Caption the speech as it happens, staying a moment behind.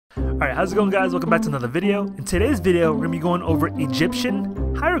Alright, how's it going, guys? Welcome back to another video. In today's video, we're going to be going over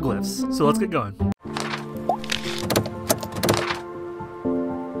Egyptian hieroglyphs. So let's get going.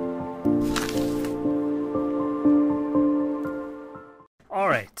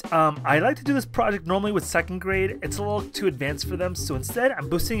 Alright, I like to do this project normally with 2nd grade. It's a little too advanced for them, so instead I'm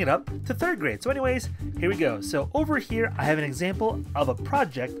boosting it up to 3rd grade. So anyways, here we go. So over here, I have an example of a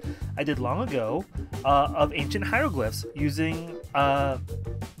project I did long ago of ancient hieroglyphs using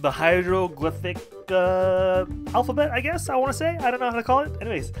the hieroglyphic alphabet, I guess I want to say. I don't know how to call it.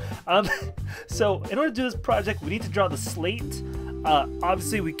 Anyways, so in order to do this project, we need to draw the slate.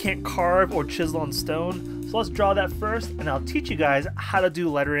 Obviously, we can't carve or chisel on stone. So let's draw that first, and I'll teach you guys how to do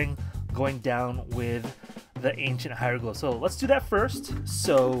lettering going down with the ancient hieroglyphs. So let's do that first.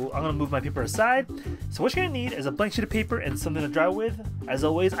 So I'm gonna move my paper aside. So what you're gonna need is a blank sheet of paper and something to draw with. As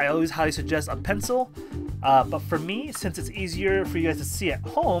always, I always highly suggest a pencil. But for me, since it's easier for you guys to see at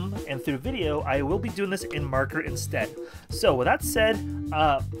home and through video, I will be doing this in marker instead. So with that said,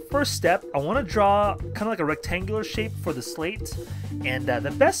 first step, I want to draw kind of like a rectangular shape for the slate. And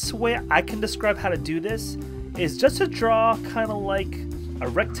the best way I can describe how to do this is just to draw kind of like a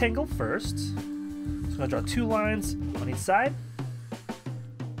rectangle first. So I'm going to draw 2 lines on each side.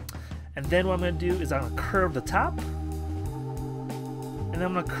 And then what I'm going to do is I'm going to curve the top. And then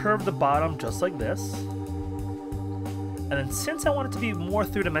I'm going to curve the bottom just like this. And then since I want it to be more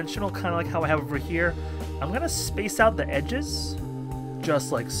 3-dimensional, kind of like how I have over here, I'm going to space out the edges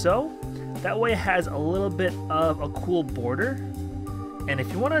just like so. That way it has a little bit of a cool border. And if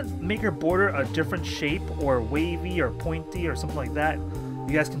you want to make your border a different shape or wavy or pointy or something like that,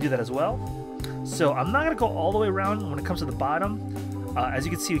 you guys can do that as well. So I'm not going to go all the way around when it comes to the bottom. As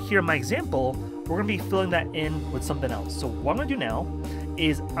you can see here in my example, we're going to be filling that in with something else. So what I'm going to do now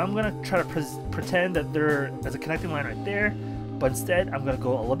is I'm going to try to pretend that there's a connecting line right there, but instead I'm going to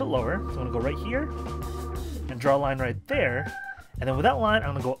go a little bit lower. So I'm going to go right here and draw a line right there. And then with that line,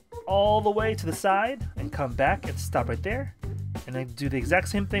 I'm going to go all the way to the side and come back and stop right there. And then do the exact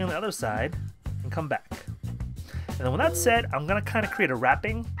same thing on the other side and come back. And then with that said, I'm going to kind of create a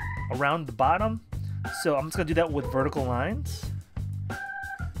wrapping around the bottom. So I'm just going to do that with vertical lines.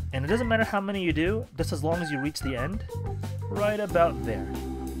 And it doesn't matter how many you do, just as long as you reach the end, right about there.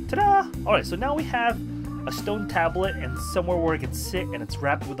 Ta-da! Alright, so now we have a stone tablet and somewhere where it can sit, and it's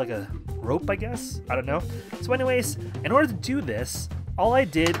wrapped with like a rope, I guess? I don't know. So anyways, in order to do this, all I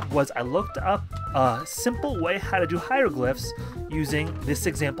did was I looked up a simple way how to do hieroglyphs using this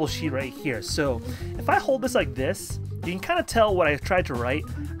example sheet right here. So if I hold this like this, you can kind of tell what I tried to write.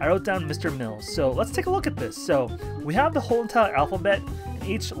 I wrote down mr.mil. So let's take a look at this. So we have the whole entire alphabet.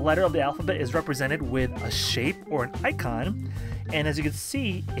 Each letter of the alphabet is represented with a shape or an icon. And as you can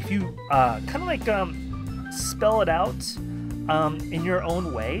see, if you kind of like spell it out in your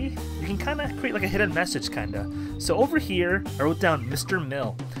own way, you can kind of create like a hidden message kind of. So over here, I wrote down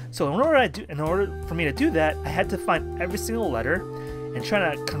mr.mil. So in order for me to do that, I had to find every single letter and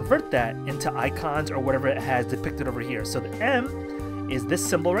try to convert that into icons or whatever it has depicted over here. So the M is this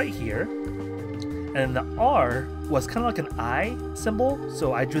symbol right here. And the R was kind of like an I symbol,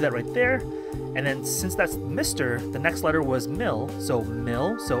 so I drew that right there. And then since that's Mr., the next letter was mil, so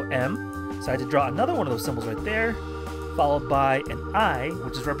M. So I had to draw another one of those symbols right there, followed by an I,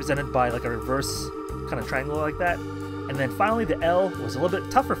 which is represented by like a reverse kind of triangle like that. And then finally the L was a little bit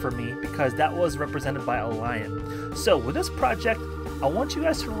tougher for me because that was represented by a lion. So with this project, I want you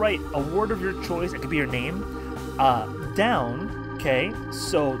guys to write a word of your choice, it could be your name, down. Okay,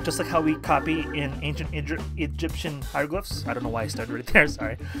 so just like how we copy in ancient Egyptian hieroglyphs. I don't know why I started right there,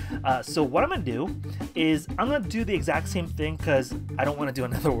 sorry. So what I'm going to do is I'm going to do the exact same thing because I don't want to do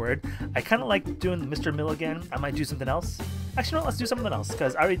another word. I kind of like doing the mr.mil again. I might do something else. Actually, no, let's do something else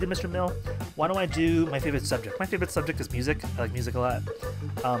because I already did mr.mil. Why don't I do my favorite subject? My favorite subject is music. I like music a lot.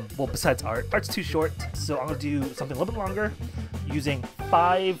 Well, besides art. Art's too short, so I'm going to do something a little bit longer using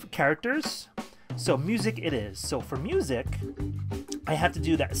 5 characters. So music it is. So for music, I have to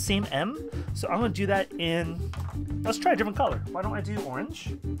do that same M. So I'm going to do that in, let's try a different color. Why don't I do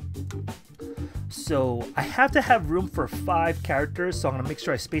orange? So I have to have room for 5 characters, so I'm going to make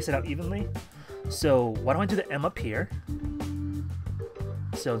sure I space it out evenly. So why don't I do the M up here?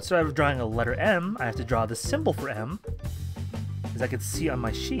 So instead of drawing a letter M, I have to draw the symbol for M, as I can see on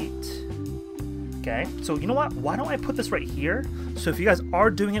my sheet. Okay, so you know what? Why don't I put this right here? So if you guys are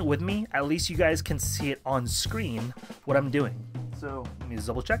doing it with me, at least you guys can see it on screen, what I'm doing. So let me just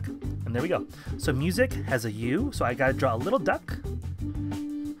double check, and there we go. So music has a U, so I gotta draw a little duck.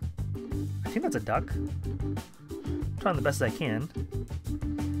 I think that's a duck. I'm trying the best I can.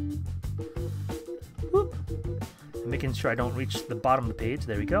 Whoop. And make making sure I don't reach the bottom of the page.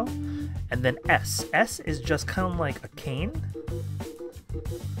 There we go. And then S. S is just kind of like a cane.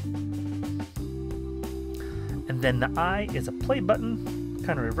 And then the I is a play button,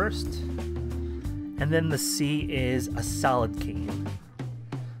 kind of reversed. And then the C is a solid cane.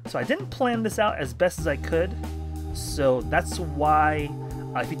 So I didn't plan this out as best as I could. So that's why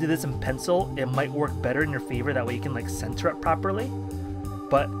if you do this in pencil, it might work better in your favor. That way you can like center it properly.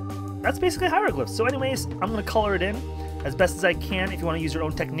 But that's basically hieroglyphs. So anyways, I'm going to color it in as best as I can. If you want to use your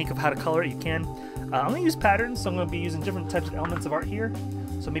own technique of how to color it, you can. I'm going to use patterns, so I'm going to be using different types of elements of art here.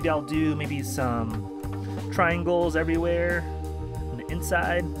 So maybe I'll do some triangles everywhere on the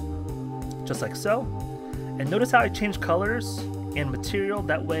inside, just like so. And notice how I change colors and material,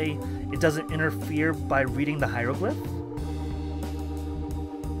 that way it doesn't interfere by reading the hieroglyph.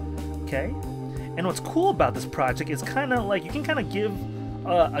 Okay. And what's cool about this project is kind of like you can kind of give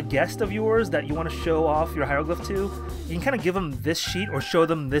a guest of yours that you want to show off your hieroglyph to, you can kind of give them this sheet or show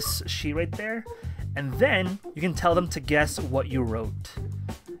them this sheet right there, and then you can tell them to guess what you wrote.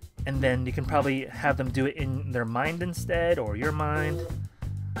 And then you can probably have them do it in their mind instead, or your mind.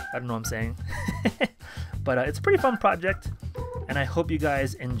 I don't know what I'm saying. But it's a pretty fun project, and I hope you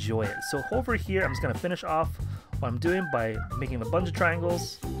guys enjoy it. So over here, I'm just going to finish off what I'm doing by making a bunch of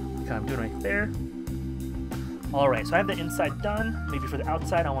triangles, like I'm doing right there. Alright, so I have the inside done. Maybe for the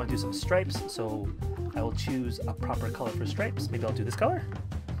outside, I want to do some stripes, so I will choose a proper color for stripes. Maybe I'll do this color.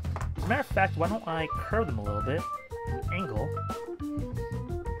 As a matter of fact, why don't I curve them a little bit, an angle,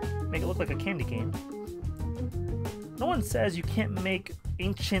 make it look like a candy cane. No one says you can't make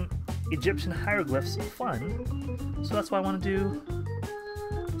ancient Egyptian hieroglyphs fun, so that's why I want to do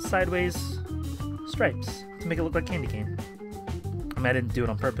sideways stripes to make it look like candy cane. I mean, I didn't do it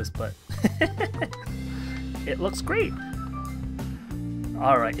on purpose, but it looks great.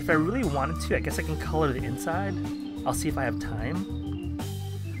 Alright, if I really wanted to, I guess I can color the inside. I'll see if I have time.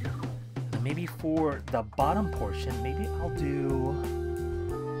 And maybe for the bottom portion, maybe I'll do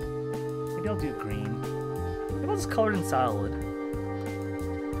green. Maybe I'll just color it in solid.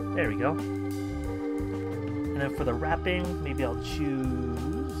 There we go. And then for the wrapping, maybe I'll choose...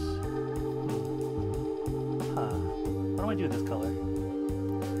 What do I do with this color?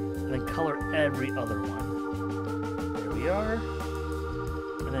 And then color every other one. There we are.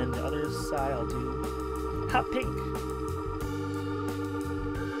 And then the other side I'll do hot pink.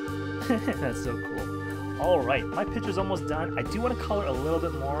 That's so cool. Alright, my picture's almost done. I do want to color a little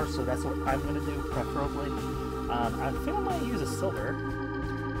bit more, so that's what I'm going to do preferably. I think I might use a silver.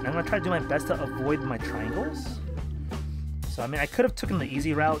 And I'm going to try to do my best to avoid my triangles. So I mean, I could have taken the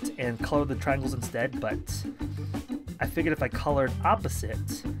easy route and colored the triangles instead, but I figured if I colored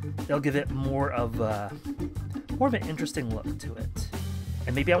opposite, it'll give it more of an interesting look to it.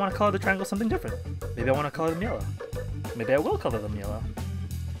 And maybe I want to color the triangle something different. Maybe I want to color them yellow. Maybe I will color them yellow.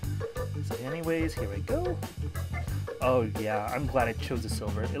 So anyways, here we go. Oh yeah, I'm glad I chose the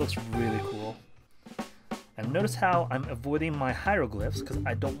silver. It looks really cool. And notice how I'm avoiding my hieroglyphs because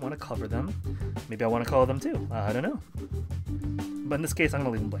I don't want to cover them. Maybe I want to color them too. I don't know. But in this case, I'm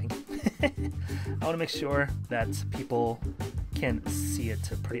going to leave them blank. I want to make sure that people can see it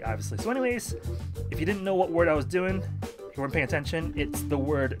pretty obviously. So anyways, if you didn't know what word I was doing, if you weren't paying attention, it's the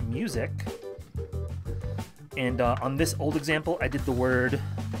word music. And on this old example, I did the word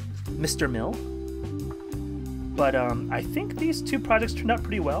mr.mil. But I think these two projects turned out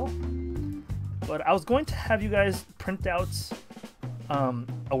pretty well. But I was going to have you guys print out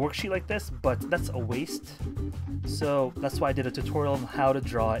a worksheet like this, but that's a waste. So that's why I did a tutorial on how to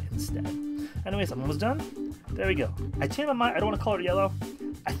draw it instead. Anyways, I'm almost done. There we go. I changed my mind. I don't want to color it yellow.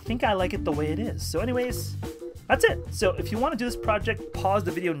 I think I like it the way it is. So anyways, that's it. So if you want to do this project, pause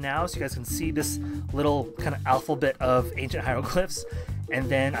the video now so you guys can see this little kind of alphabet of ancient hieroglyphs. And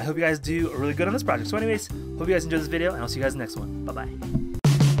then I hope you guys do really good on this project. So anyways, hope you guys enjoyed this video, and I'll see you guys in the next one. Bye-bye.